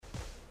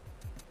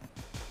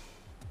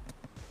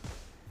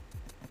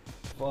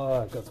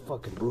Fuck, that's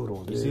fucking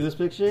brutal, dude. You see this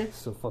picture? It's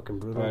so fucking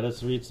brutal. Alright,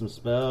 let's read some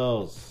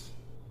spells.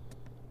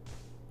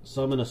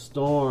 Summon a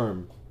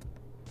storm.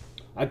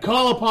 I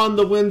call upon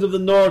the winds of the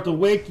north to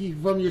wake you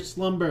from your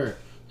slumber.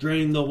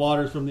 Drain the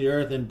waters from the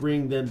earth and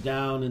bring them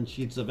down in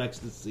sheets of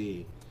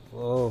ecstasy.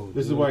 Oh,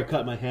 this is where I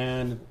cut my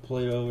hand,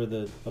 play over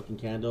the fucking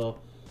candle.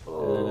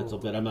 And then that's a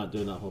bit. I'm not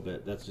doing that whole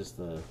bit. That's just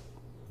the...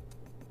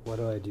 What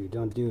do I do?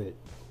 Don't do it.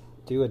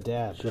 Do a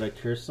dab. Should I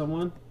curse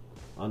someone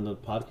on the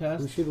podcast?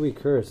 Who should we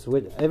curse?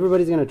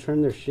 Everybody's going to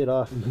turn their shit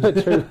off.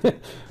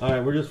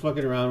 Alright, we're just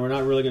fucking around. We're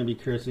not really going to be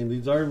cursing.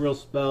 These are real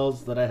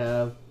spells that I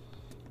have.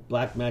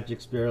 Black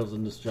magic, spirals,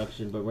 and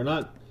destruction. But we're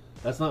not...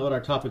 That's not what our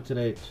topic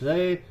today.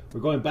 Today, we're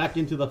going back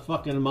into the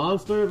fucking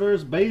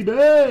Monsterverse, baby!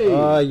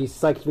 Oh, you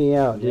psyched me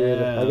out, dude.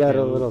 Yeah, I got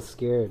a little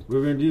scared. We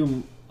were going to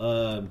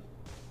do...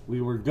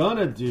 we were going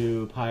to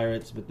do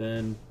Pirates, but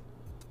then...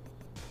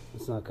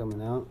 It's not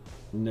coming out?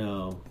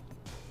 No.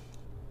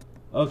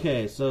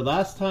 Okay, so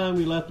last time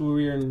we left,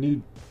 we were in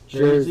New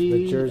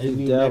Jersey, the Jersey and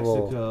New Devil.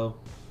 Mexico.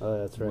 Oh,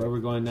 that's right. Where we're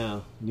going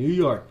now? New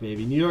York,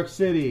 baby. New York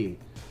City.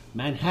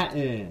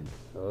 Manhattan.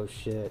 Oh,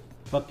 shit.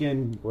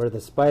 Fucking... Where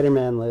the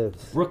Spider-Man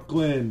lives.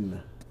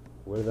 Brooklyn.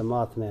 Where the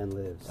Mothman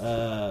lives.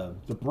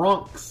 The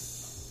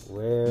Bronx.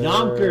 Where...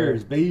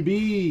 Yonkers,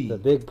 baby. The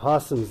big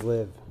possums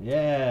live.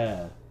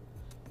 Yeah.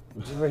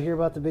 Did you ever hear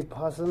about the big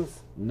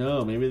possums?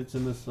 No, maybe it's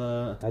in this...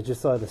 I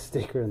just saw the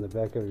sticker in the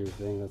back of your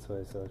thing. That's why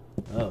I saw it.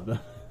 Oh,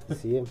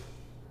 See him?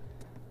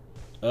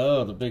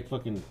 Oh, the big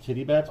fucking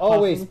kitty bats.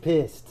 Always possum?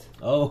 pissed.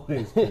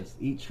 Always pissed.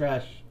 Eat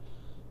trash.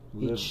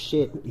 Eat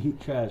shit. Eat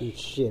trash. Eat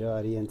shit,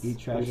 audience. Eat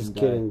trash. I'm just and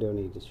kidding. Die. Don't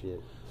eat the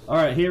shit. All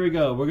right, here we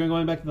go. We're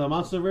going back to the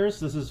Monsterverse.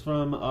 This is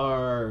from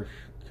our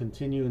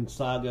continuing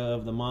saga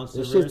of the Monsterverse.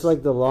 This shit's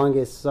like the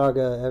longest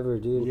saga ever,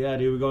 dude. Yeah,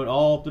 dude. We're going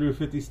all through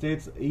 50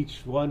 states.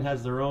 Each one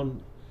has their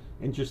own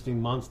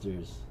interesting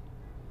monsters.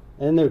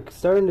 And they're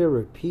starting to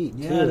repeat, too,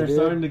 Yeah, they're dude.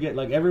 starting to get,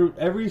 like,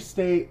 every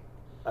state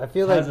I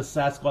feel has like a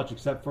Sasquatch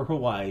except for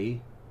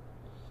Hawaii.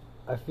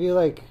 I feel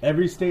like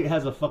Every state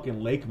has a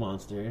fucking lake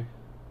monster.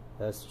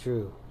 that's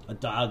true. A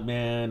dog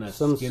man, a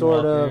Some skinwalker,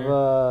 sort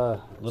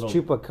of little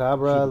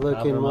chupacabra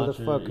looking chupacabra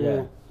monster,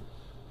 motherfucker.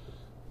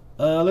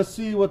 yeah. Let's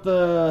see what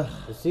the...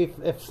 Let's see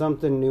if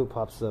something new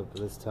pops up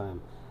this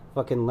time.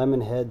 Fucking lemon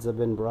heads have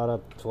been brought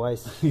up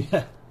twice.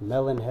 yeah.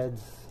 Melon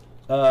heads.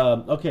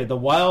 Okay, the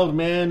wild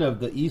man of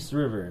the East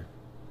River.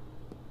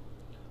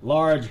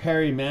 Large,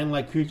 hairy,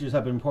 man-like creatures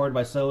have been reported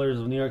by settlers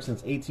of New York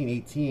since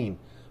 1818.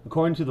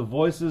 According to the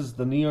Voices,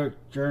 the New York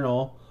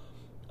Journal,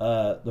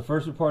 the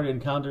first reported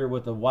encounter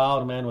with the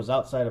wild man was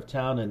outside of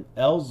town in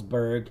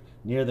Ellsberg,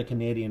 near the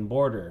Canadian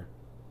border.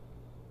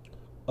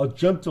 A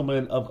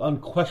gentleman of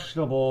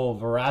unquestionable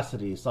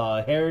veracity saw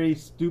a hairy,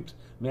 stooped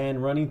man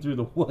running through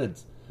the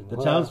woods. The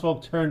Wow.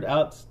 townsfolk turned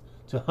out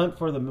to hunt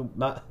for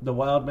the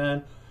wild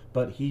man,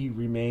 but he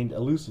remained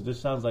elusive.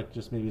 This sounds like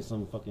just maybe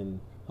some fucking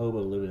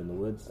hobo living in the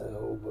woods. A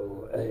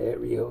hobo, a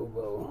hairy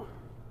hobo.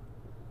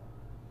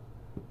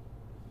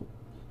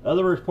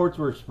 Other reports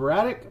were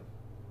sporadic.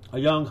 A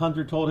young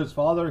hunter told his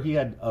father he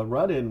had a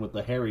run-in with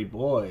the hairy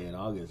boy in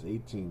August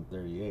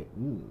 1838.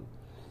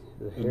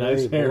 A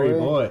nice hairy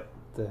boy. What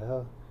the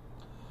hell?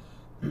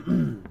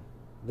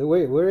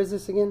 Wait, where is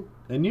this again?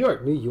 In New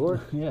York. New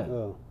York? Yeah.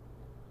 Oh.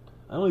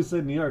 I only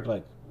said New York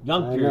like I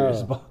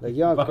Yonkers. know. The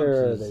Yonkers,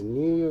 Boxers. the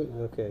New York.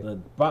 Okay.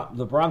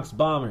 The Bronx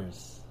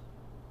Bombers.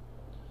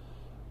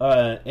 In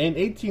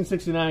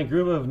 1869, a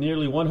group of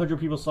nearly 100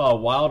 people saw a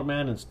wild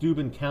man in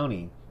Steuben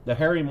County. The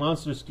hairy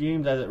monster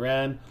screamed as it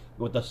ran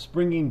with a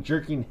springing,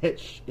 jerking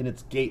hitch in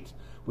its gait,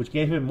 which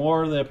gave him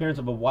more the appearance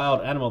of a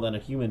wild animal than a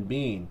human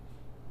being.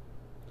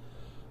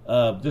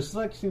 This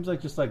seems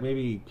like just like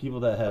maybe people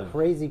that have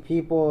Crazy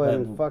people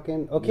and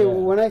fucking... Okay, yeah.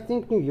 well, when I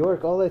think New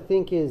York, all I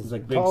think is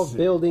like big tall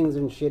buildings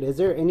and shit. Is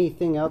there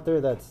anything out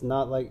there that's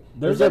not like...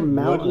 There's is there like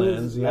mountains,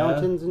 woodlands, yeah.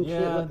 mountains and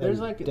shit? Yeah, there's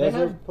and like- they desert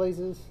have-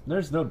 places?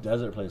 There's no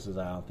desert places,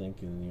 I don't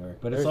think, in New York,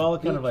 but it's There's all a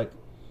kind of beach. like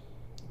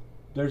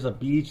there's a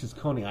beach. It's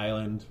Coney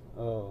Island.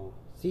 Oh.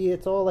 See,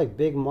 it's all like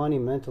big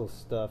monumental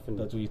stuff. And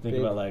That's what you think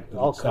big- about, like the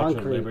all Statue of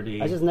concrete.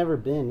 Liberty. I just never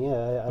been, yeah.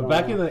 I But don't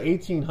back know. in the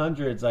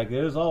 1800s, like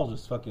it was all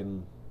just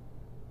fucking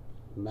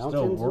mountains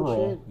still and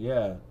rural. shit?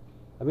 Yeah.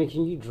 I mean,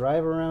 can you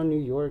drive around New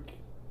York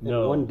in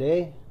No. one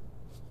day?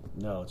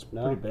 No, it's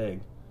No? pretty big.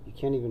 You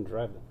can't even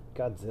drive.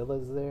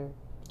 Godzilla's there.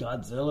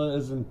 Godzilla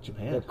is in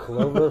Japan. The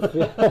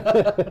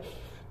Cloverfield,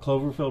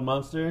 Cloverfield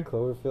monster.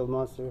 Cloverfield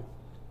monster.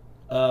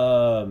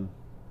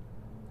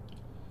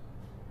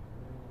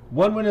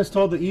 One witness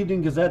told the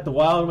Evening Gazette the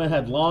wild man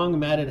had long,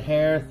 matted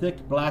hair,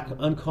 thick, black,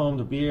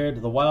 uncombed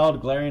beard, the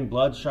wild, glaring,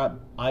 bloodshot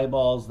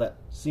eyeballs that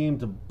seemed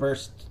to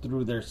burst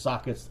through their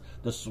sockets,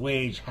 the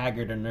swage,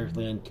 haggard, and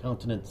earthly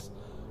countenance.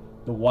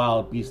 The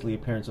wild, beastly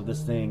appearance of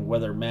this thing,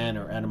 whether man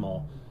or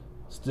animal,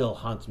 still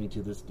haunts me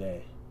to this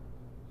day.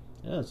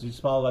 Yeah, so you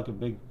just follow like a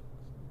big,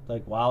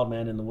 like wild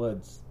man in the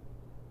woods.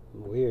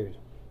 Weird.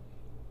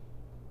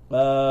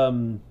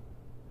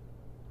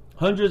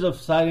 Hundreds of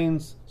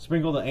sightings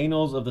sprinkle the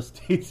annals of the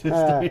state's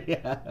history.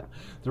 Yeah.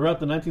 Throughout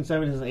the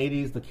 1970s and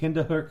 80s, the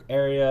Kinderhook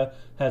area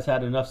has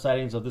had enough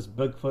sightings of this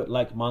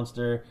Bigfoot-like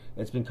monster.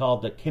 It's been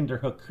called the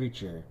Kinderhook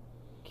creature.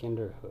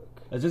 Kinderhook.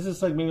 Is this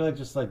just like maybe like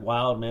just like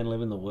wild men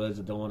live in the woods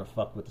that don't want to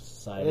fuck with the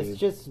society? It's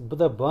just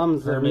the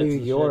bums of New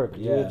York,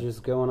 dude, yeah.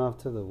 just going off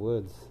to the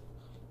woods.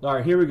 All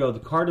right, here we go. The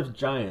Cardiff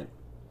Giant.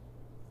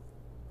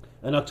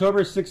 On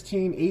October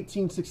 16,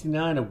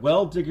 1869, a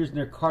well diggers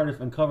near Cardiff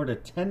uncovered a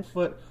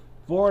 10-foot,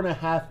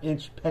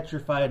 4.5-inch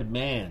petrified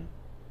man.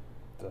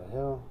 The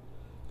hell?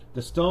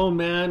 The stone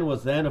man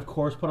was then, of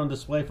course, put on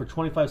display for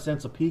 25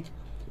 cents a peek,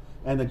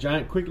 and the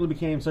giant quickly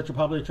became such a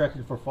popular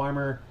attraction for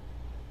farmer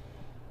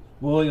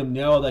William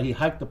Nell that he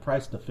hiked the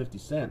price to 50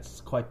 cents.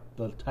 It's quite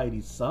the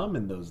tidy sum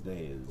in those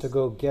days. To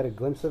go get a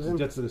glimpse of him?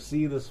 Just to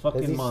see this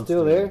fucking Is he monster.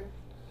 still there?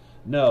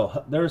 No.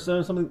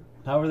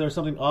 However, there was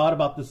something odd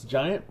about this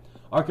giant.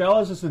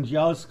 Archaeologists and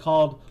geologists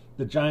called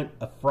the giant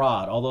a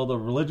fraud, although the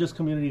religious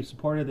community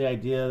supported the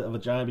idea of a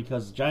giant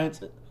because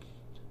giants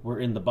were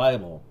in the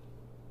Bible.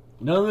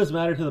 None of this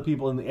mattered to the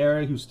people in the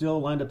area who still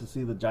lined up to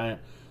see the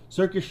giant.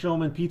 Circus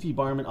showman P.T.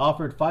 Barnum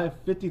offered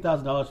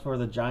 $50,000 for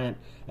the giant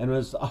and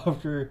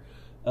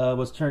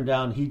was turned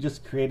down. He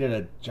just created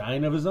a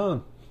giant of his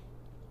own.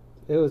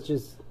 It was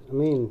just, I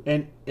mean...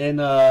 In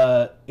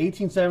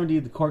 1870,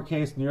 the court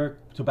case, New York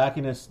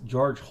tobacconist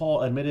George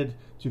Hull admitted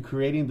to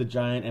creating the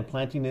giant and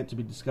planting it to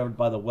be discovered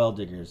by the well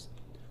diggers.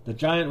 The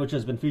giant, which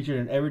has been featured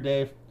in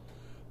everyday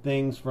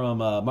things from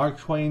Mark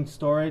Twain's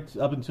story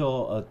up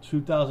until a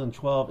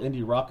 2012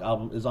 indie rock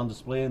album, is on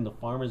display in the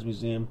Farmers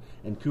Museum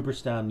in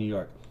Cooperstown, New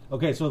York.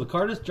 Okay, so the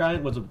Cardiff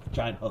Giant was a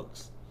giant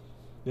hoax.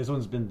 This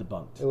one's been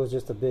debunked. It was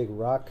just a big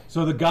rock.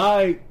 So the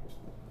guy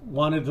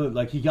wanted to,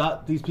 like, he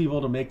got these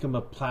people to make him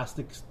a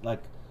plastic,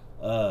 like,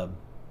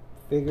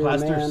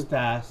 plaster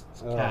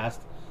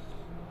cast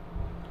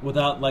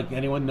without, like,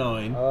 anyone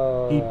knowing.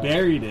 He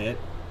buried it,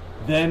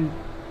 then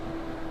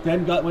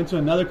went to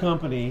another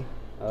company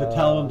to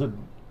tell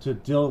them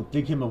to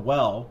dig him a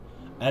well,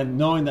 and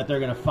knowing that they're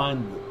going to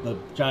find the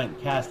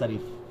giant cast that he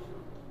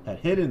had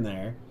hid in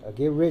there. A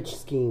get rich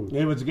scheme.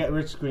 It was a get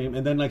rich scheme,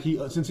 and then like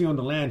since he owned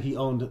the land, he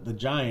owned the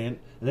giant,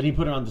 and then he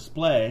put it on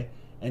display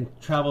and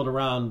traveled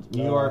around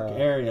New York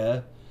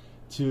area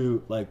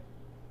to like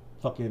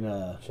fucking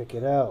check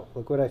it out.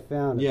 Look what I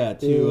found. Yeah,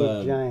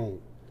 big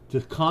giant.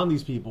 To con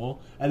these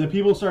people, and the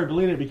people started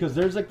believing it because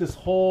there's like this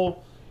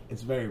whole.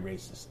 It's very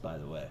racist, by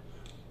the way.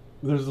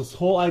 There's this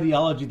whole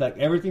ideology that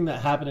everything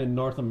that happened in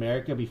North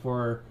America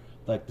before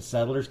like the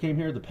settlers came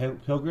here, the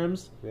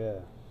pilgrims. Yeah.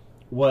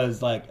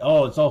 Was like,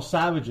 oh, it's all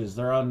savages.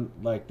 They're on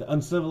like the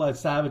uncivilized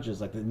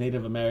savages, like the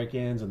Native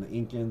Americans and the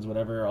Incans,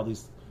 whatever, all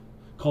these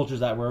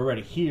cultures that were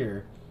already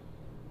here.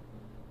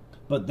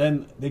 But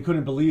then they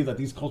couldn't believe that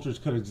these cultures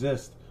could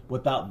exist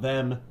without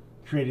them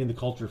creating the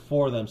culture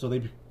for them. So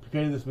they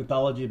created this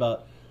mythology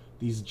about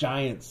these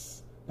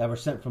giants that were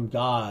sent from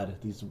God,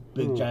 these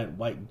big giant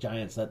white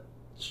giants that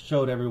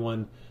showed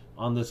everyone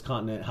on this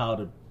continent how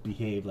to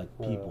behave like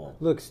people.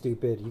 Look,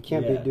 stupid. You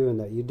can't be doing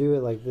that. You do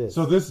it like this.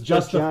 So this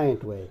just the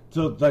giant way.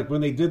 So like when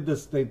they did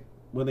this,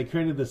 when they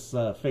created this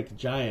fake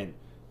giant,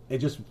 it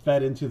just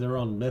fed into their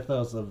own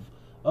mythos of,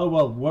 oh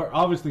well, we're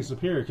obviously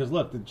superior because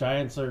look, the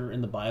giants are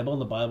in the Bible,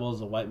 and the Bible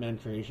is a white man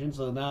creation.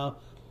 So now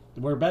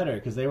we're better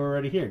because they were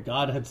already here.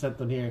 God had sent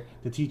them here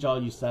to teach all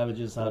you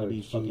savages how to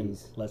be fucking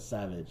less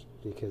savage.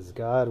 Because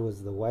God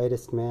was the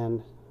whitest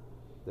man.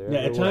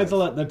 It ties a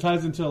lot. That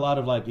ties into a lot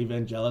of like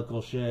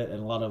evangelical shit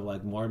and a lot of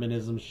like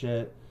Mormonism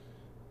shit.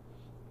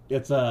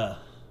 It's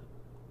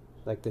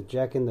like the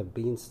Jack and the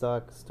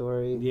Beanstalk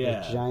story.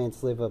 Yeah, the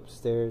giants live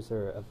upstairs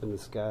or up in the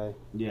sky.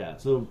 Yeah.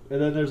 So and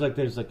then there's like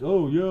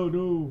oh yeah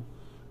no,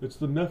 it's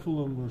the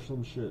Nephilim or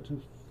some shit. Who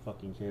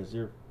fucking cares?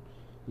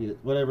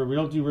 Whatever. We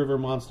don't do river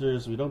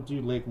monsters. We don't do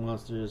lake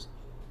monsters.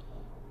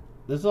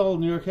 This is all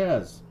New York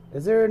has.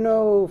 Is there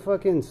no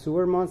fucking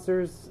sewer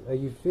monsters?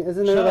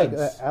 Isn't there like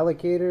an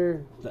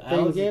alligator? The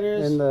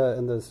alligators in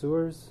the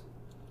sewers.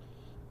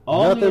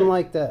 Nothing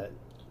like that.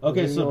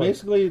 Okay, so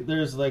basically,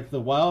 there's like the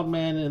wild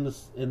man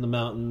in the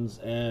mountains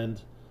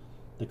and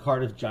the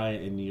Cardiff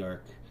Giant in New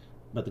York,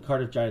 but the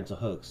Cardiff Giant's a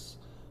hoax,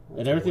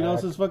 and everything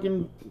else is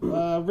fucking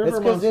river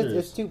monsters.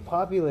 It's too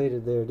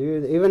populated there,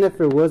 dude. Even if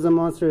it was a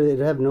monster, it'd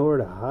have nowhere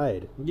to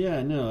hide.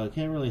 Yeah, no, I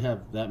can't really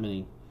have that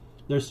many.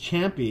 There's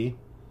Champy,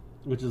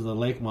 which is a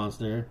lake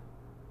monster.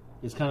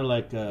 It's kind of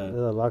like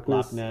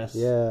Loch Ness.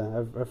 Yeah,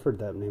 I've heard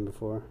that name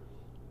before.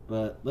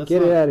 But let's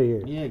get it out of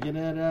here. Yeah, get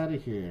it out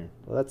of here.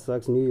 Well, that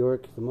sucks. New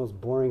York, the most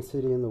boring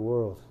city in the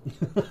world.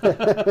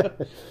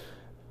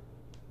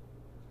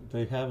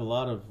 They have a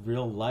lot of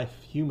real life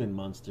human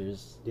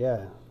monsters.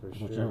 Yeah, for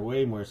sure. Which are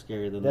way more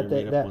scary than their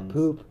made up ones.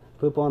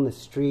 Poop on the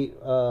street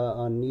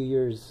on New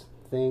Year's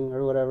thing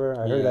or whatever.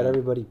 I heard that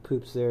everybody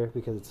poops there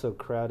because it's so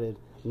crowded.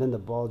 And then the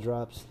ball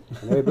drops,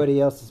 and everybody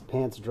else's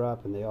pants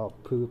drop, and they all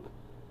poop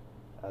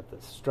at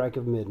the strike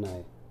of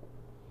midnight.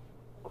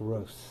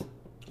 Gross.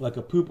 Like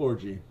a poop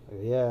orgy.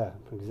 Yeah,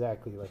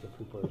 exactly, like a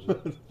poop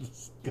orgy.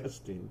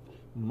 Disgusting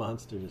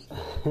monsters.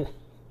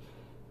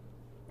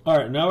 All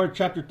right, now we're at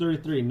chapter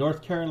 33,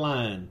 North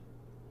Carolina.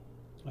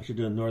 I should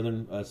do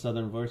a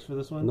southern voice for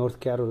this one. North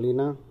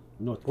Carolina.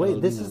 North Carolina.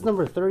 Wait, this is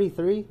number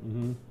 33?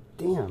 Mm-hmm.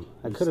 Damn,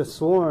 I could have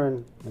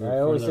sworn. I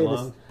always say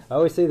this. I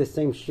always say the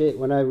same shit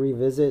when I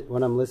revisit,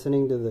 when I'm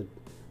listening to the...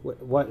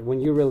 when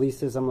you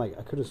release this, I'm like,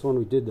 I could have sworn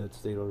we did that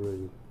state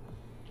already.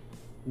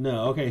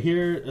 No, okay,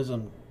 here is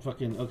a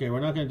fucking... Okay,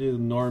 we're not going to do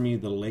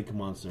Normie the lake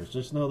monsters.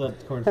 Just know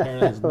that North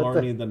Carolina is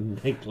Normie the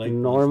lake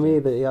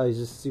Normie, yeah, he's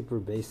just super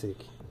basic.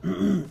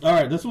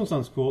 Alright, this one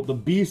sounds cool. The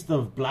Beast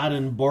of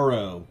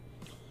Bladenboro.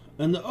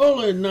 In the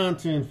early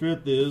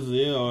 1950s,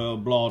 the area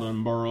of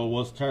Bladenboro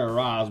was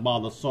terrorized by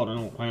the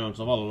sudden appearance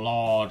of a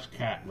large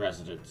cat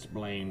residence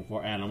blamed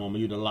for animal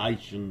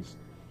mutilations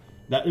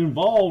that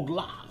involved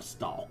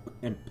livestock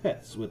and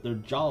pets with their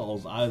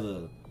jaws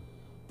either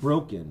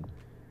broken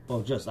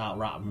or just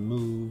outright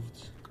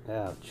removed.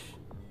 Ouch.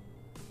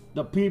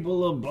 The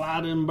people of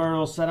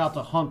Bladenboro set out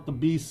to hunt the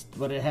beast,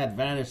 but it had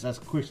vanished as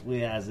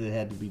quickly as it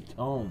had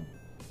become.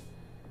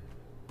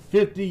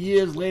 50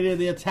 years later,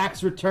 the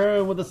attacks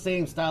returned with the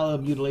same style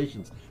of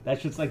mutilations.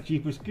 That shit's like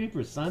Jeepers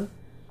Creepers, son.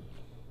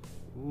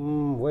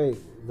 Wait,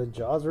 the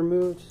jaws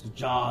removed? The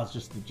jaws,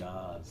 just the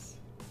jaws.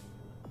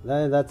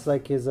 That's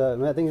like his,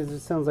 I think it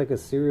sounds like a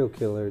serial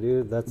killer,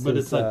 dude. But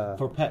it's like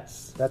for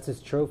pets. That's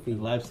his trophy.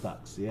 Livestock,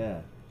 yeah.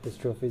 His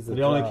trophy's the But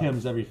it only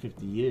comes every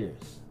 50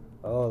 years.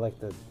 Oh, like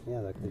the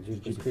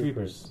Jeepers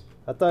Creepers.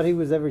 I thought he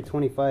was every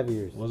 25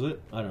 years. Was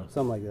it? I don't know.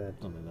 Something like that.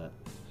 Something like that.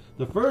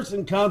 The first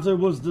encounter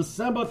was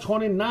December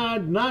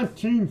 29,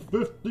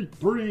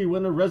 1953,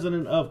 when a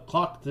resident of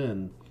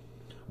Clockton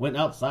went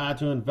outside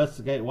to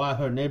investigate why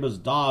her neighbor's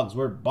dogs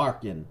were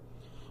barking.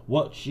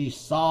 What she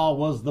saw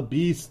was the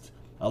beast,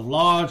 a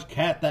large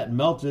cat that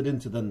melted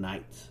into the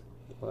night.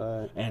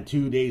 What? And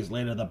 2 days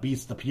later, the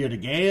beast appeared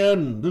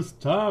again, this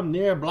time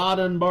near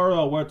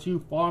Bladenboro, where 2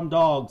 farm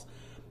dogs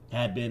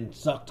had been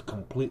sucked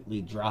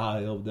completely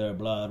dry of their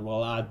blood.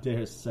 Well, I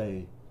dare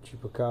say...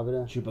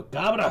 Chupacabras!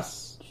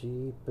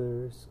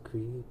 Jeepers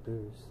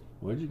Creepers.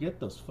 Where'd you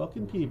get those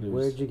fucking peepers?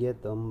 Where'd you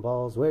get them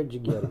balls? Where'd you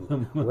get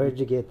them? Where'd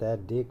you get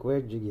that dick?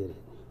 Where'd you get it?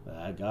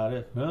 I got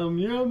it from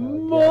your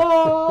mom!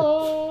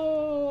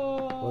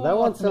 Well, that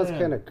one sounds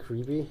kind of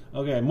creepy.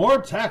 Okay, more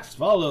attacks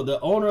followed. The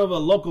owner of a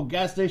local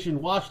gas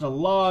station watched a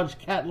large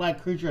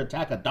cat-like creature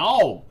attack a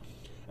dog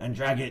and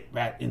drag it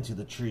back into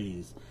the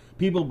trees.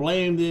 People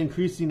blamed the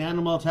increasing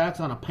animal attacks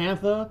on a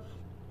panther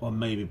or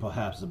maybe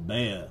perhaps a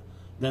bear.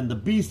 Then the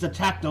beast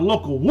attacked a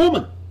local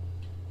woman.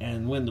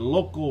 And when the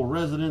local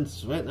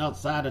residents went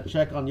outside to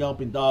check on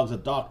yelping dogs, a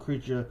dark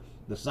creature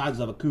the size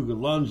of a cougar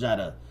lunged at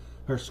her.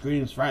 Her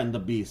screams frightened the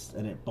beast,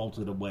 and it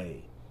bolted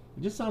away.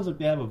 It just sounds like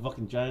they have a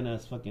fucking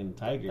giant-ass fucking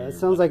tiger. That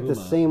sounds like the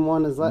same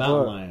one as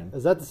mountain lion.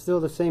 Is that still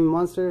the same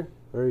monster?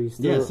 Or are you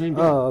still... Yeah, same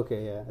guy. Oh,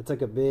 okay, yeah. It's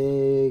like a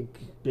big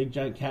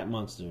giant cat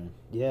monster.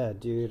 Yeah,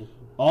 dude.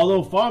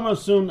 Although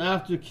farmers soon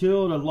after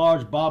killed a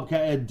large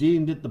bobcat and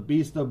deemed it the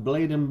beast of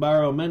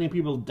Bladenboro, many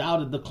people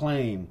doubted the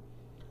claim.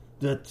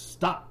 The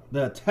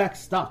attack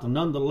stopped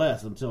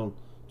nonetheless until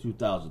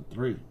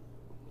 2003.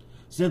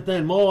 Since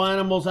then, more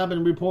animals have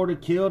been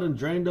reported killed and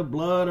drained of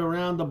blood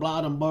around the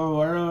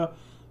Bladenboro area,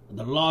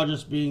 the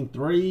largest being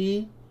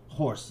 3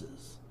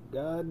 horses.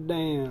 God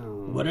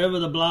damn. Whatever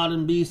the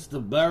Bladen beast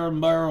of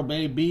Bladenboro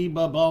may be,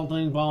 bong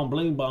bling bong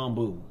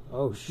boom.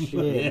 Oh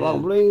shit.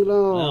 Bong bling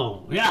bong.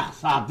 Oh,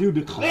 yes, I do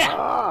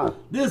declare.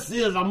 This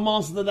is a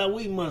monster that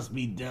we must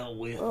be dealt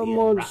with. A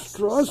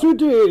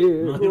monstrosity.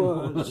 It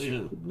was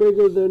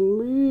bigger than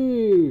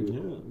me.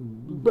 Yeah.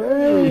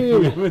 Bane.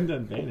 We haven't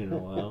done Bane in a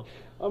while.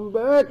 I'm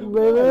back, baby.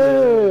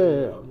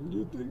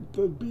 You think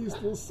the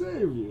beast will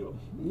save you?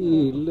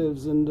 He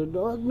lives in the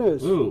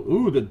darkness.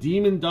 Ooh, the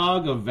demon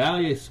dog of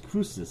Valles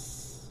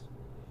Crucis.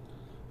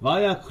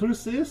 Valle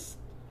Crucis,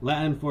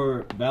 Latin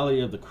for Valley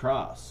of the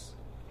Cross.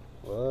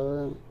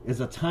 What? Is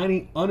a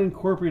tiny,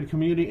 unincorporated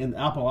community in the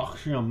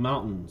Appalachian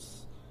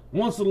Mountains.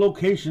 Once the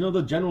location of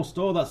the general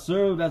store that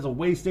served as a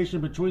way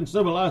station between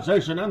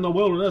civilization and the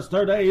wilderness,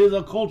 today is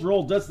a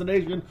cultural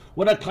destination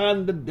with a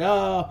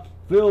candida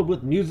filled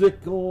with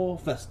musical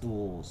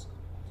festivals.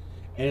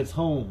 And it's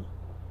home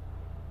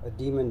A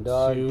demon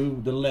dog.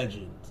 to the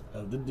legend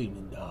of the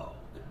demon dog.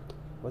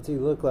 What's he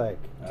look like?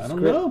 I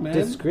don't know, man.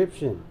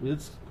 Description.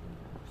 It's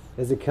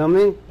Is it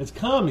coming?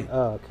 coming.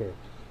 Oh, okay.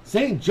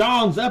 St.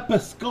 John's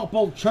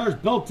Episcopal Church,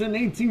 built in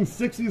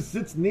 1860,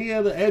 sits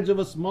near the edge of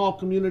a small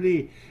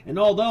community, and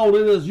although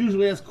it is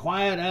usually as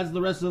quiet as the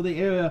rest of the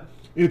area,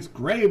 its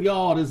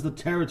graveyard is the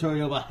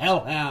territory of a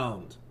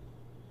hellhound.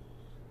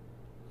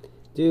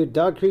 Dude,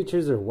 dog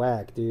creatures are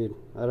whack, dude.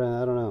 I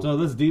don't know. So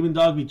this demon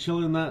dog be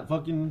chilling in that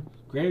fucking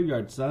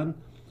graveyard, son.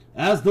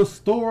 As the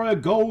story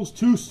goes,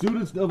 2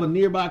 students of a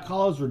nearby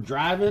college were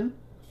driving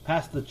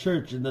past the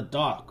church in the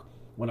dark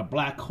when a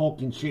black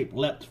hulking shape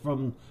leapt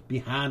from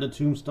behind a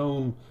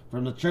tombstone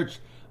from the church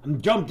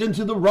and jumped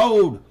into the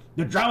road.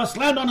 The driver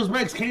slammed on his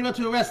brakes, came up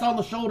to a rest on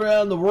the shoulder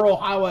on the rural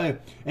highway.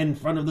 In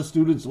front of the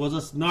students was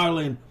a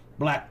snarling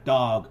black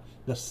dog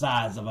the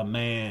size of a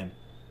man.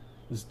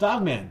 It's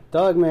Dogman.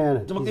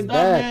 Dogman. The fucking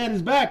Dogman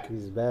is back.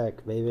 He's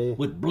back, baby.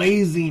 With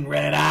blazing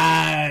red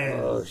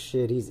eyes. Oh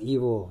shit, he's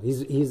evil.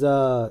 He's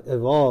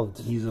evolved.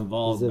 He's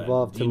evolved. He's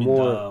evolved to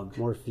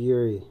more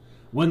fury.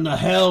 When the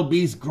hell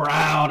beast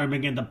growled and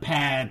began to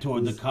pad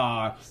toward the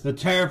car, the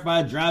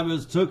terrified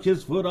drivers took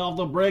his foot off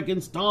the brake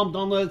and stomped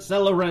on the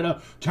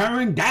accelerator,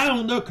 tearing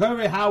down the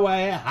curvy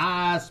highway at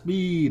high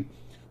speed.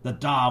 The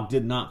dog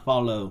did not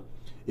follow.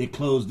 It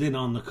closed in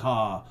on the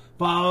car.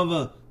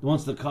 However,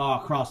 once the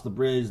car crossed the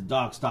bridge, the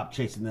dog stopped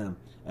chasing them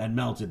and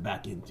melted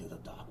back into the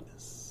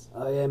darkness.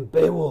 I am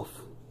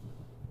Beowulf.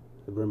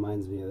 It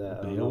reminds me of that.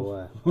 I don't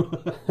know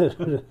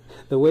why.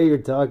 The way you're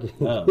talking.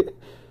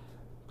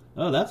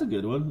 Oh, that's a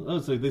good one. Oh,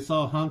 it's like they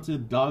saw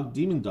haunted dog,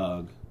 demon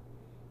dog.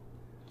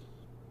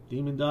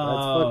 Demon dog.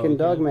 That's fucking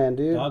Dogman,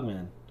 dude.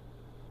 Dogman.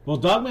 Well,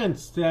 Dogman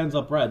stands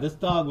upright. This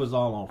dog was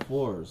all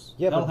fours.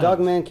 Yeah, but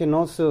Dogman can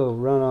also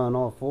run on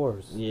all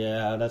fours.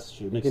 Yeah, that's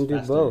true. He can do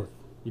both.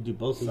 You do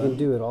both. He can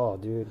do it all,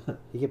 dude.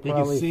 He can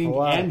probably sing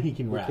fly. and he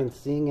can rap. He can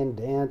sing and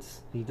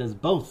dance. He does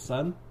both,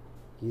 son.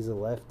 He's a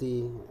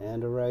lefty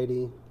and a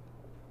righty.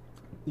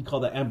 You call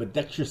that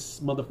ambidextrous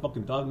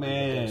motherfucking Dogman.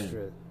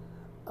 Ambidextrous.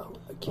 Oh,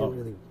 I can't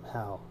really.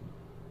 How?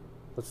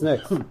 What's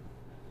next?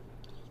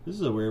 This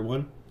is a weird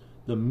one.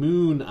 The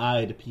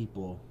moon-eyed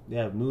people. They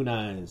have moon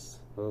eyes.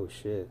 Oh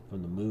shit!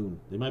 From the moon.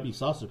 They might be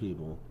saucer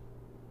people.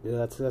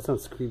 Yeah, that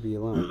sounds creepy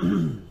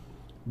alone.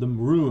 The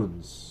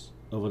ruins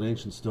of an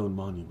ancient stone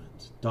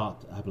monument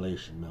dot the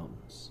Appalachian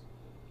Mountains.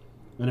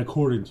 And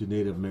according to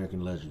Native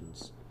American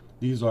legends,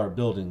 these are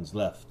buildings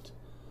left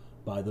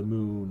by the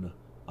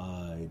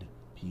moon-eyed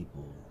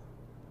people.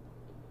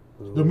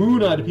 The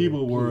moon-eyed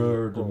people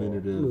were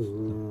diminutive.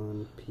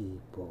 Moon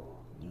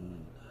people.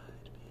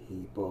 Moon-eyed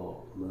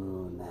people.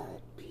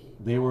 Moon-eyed people.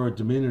 They were a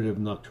diminutive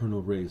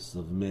nocturnal race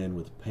of men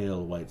with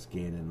pale white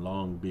skin and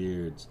long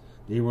beards.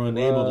 They were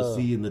unable to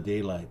see in the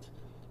daylight.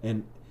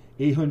 An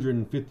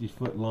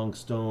 850-foot long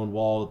stone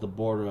wall at the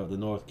border of the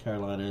North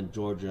Carolina and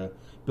Georgia,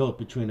 built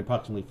between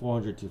approximately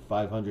 400 to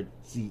 500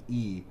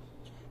 CE,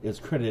 is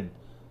credited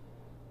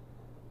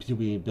to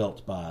be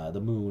built by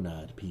the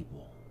moon-eyed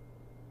people.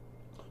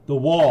 The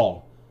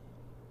wall,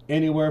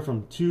 anywhere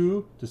from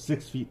 2 to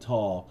 6 feet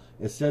tall,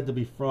 is said to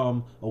be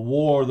from a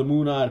war the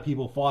moon-eyed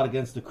people fought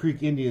against the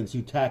Creek Indians who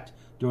attacked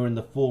during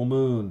the full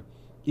moon.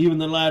 Even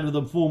the light of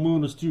the full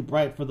moon was too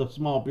bright for the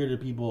small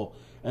bearded people,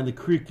 and the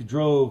Creek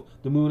drove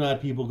the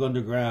moon-eyed people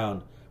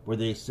underground, where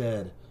they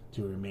said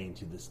to remain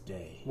to this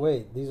day.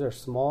 Wait, these are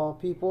small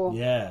people?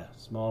 Yeah,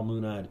 small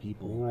moon-eyed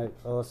people. Right.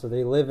 Oh, so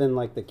they live in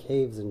like the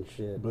caves and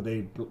shit. But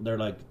they're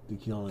like,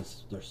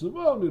 they're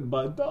surrounded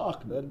by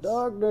darkness. The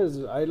darkness,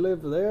 I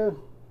live there.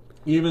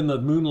 Even the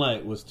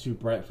moonlight was too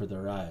bright for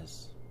their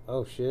eyes.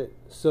 Oh shit!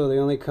 So they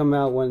only come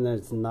out when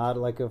it's not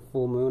like a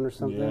full moon or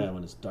something. Yeah,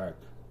 when it's dark.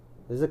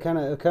 Is it kind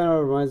of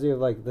reminds me of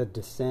like the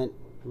Descent,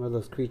 one of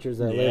those creatures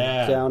that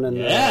live down in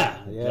the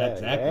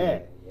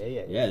exactly.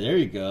 Yeah, there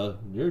you go.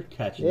 You're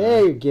catching. Yeah,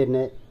 you're getting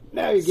it.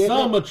 Now you're getting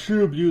Some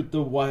attribute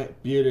the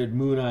white bearded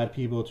moon-eyed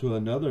people to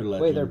another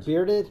legend. Wait, they're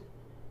bearded?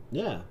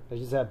 Yeah, they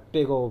just have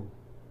big old.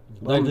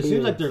 Like they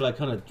seem like they're like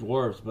kind of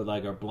dwarves, but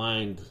like are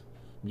blind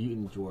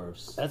mutant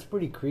dwarves. That's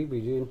pretty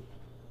creepy, dude.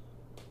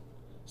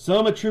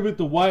 Some attribute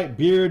the white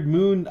beard,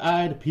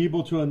 moon-eyed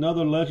people to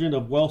another legend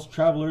of Welsh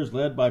travelers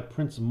led by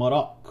Prince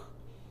Madoc,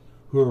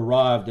 who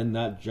arrived in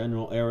that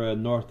general area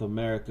in North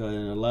America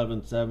in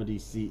 1170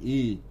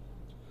 CE.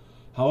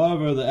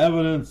 However, the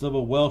evidence of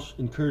a Welsh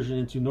incursion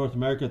into North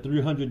America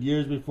 300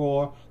 years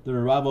before the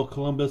arrival of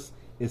Columbus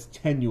is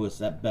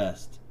tenuous at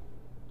best.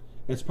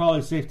 It's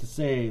probably safe to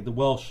say the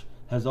Welsh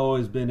has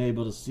always been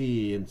able to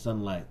see in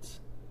sunlight,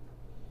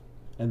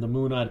 and the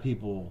moon-eyed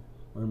people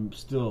are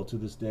still to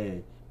this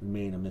day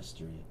remain a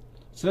mystery.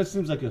 So that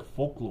seems like a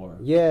folklore.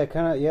 Yeah,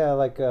 kind of. Yeah,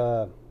 like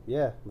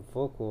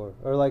folklore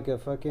or like a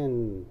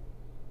fucking,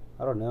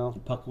 I don't know,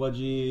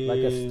 Pukwudgie.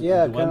 Like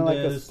kind of like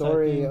a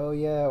story. Oh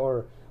yeah,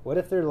 or what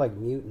if they're like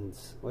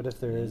mutants? What if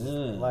there is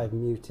live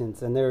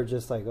mutants and they're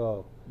just like,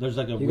 oh, there's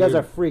like you guys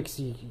are freaks.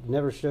 You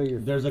never show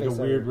your. There's like a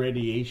weird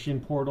radiation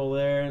portal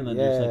there, and then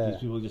there's like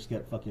these people just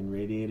get fucking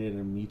radiated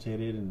and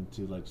mutated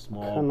into like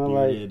small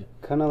bearded,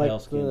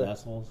 pale-skinned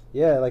assholes.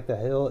 Yeah, like the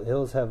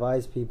hills have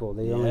eyes people.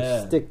 They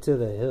only stick to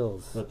the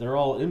hills. But they're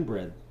all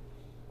inbred.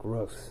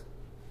 Gross.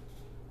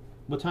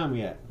 What time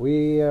we at?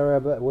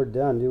 We're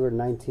done, dude. We're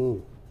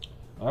 19.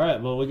 All right.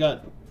 Well, we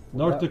got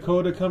North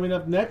Dakota coming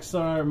up next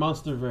on our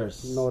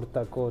Monsterverse. North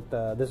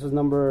Dakota. This was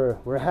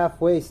we're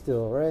halfway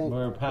still, right?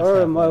 We're past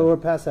halfway. We're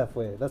past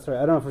halfway. That's right.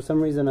 I don't know. For some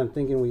reason, I'm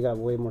thinking we got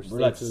way more states. We're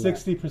like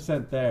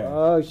 60% there.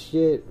 Oh,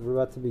 shit. We're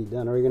about to be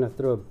done. Are we going to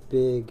throw a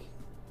big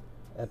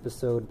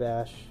episode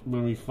bash?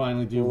 When we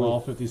finally do all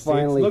 50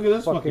 states. Look at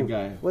this fucking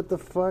guy. What the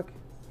fuck?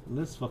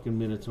 This fucking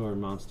Minotaur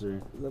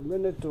monster. The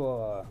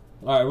Minotaur.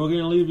 All right, we're going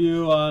to leave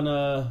you on...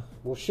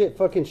 well, shit.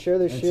 Fucking share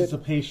this shit.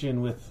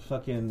 Anticipation with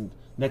fucking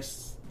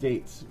next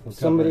states. If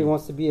somebody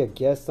wants to be a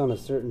guest on a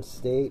certain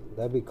state,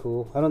 that'd be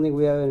cool. I don't think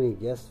we have any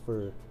guests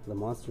for the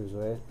monsters,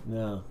 right?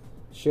 No.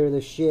 Share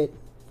this shit.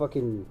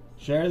 Fucking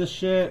Share the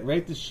shit.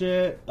 Rate the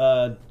shit.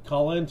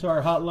 Call into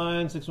our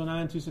hotline,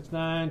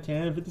 619-269-1057.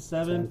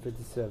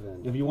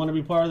 1057. If you want to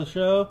be part of the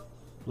show,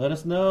 let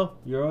us know.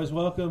 You're always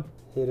welcome.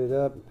 Hit it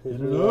up. Hit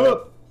it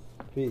up.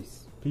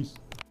 Peace. Peace.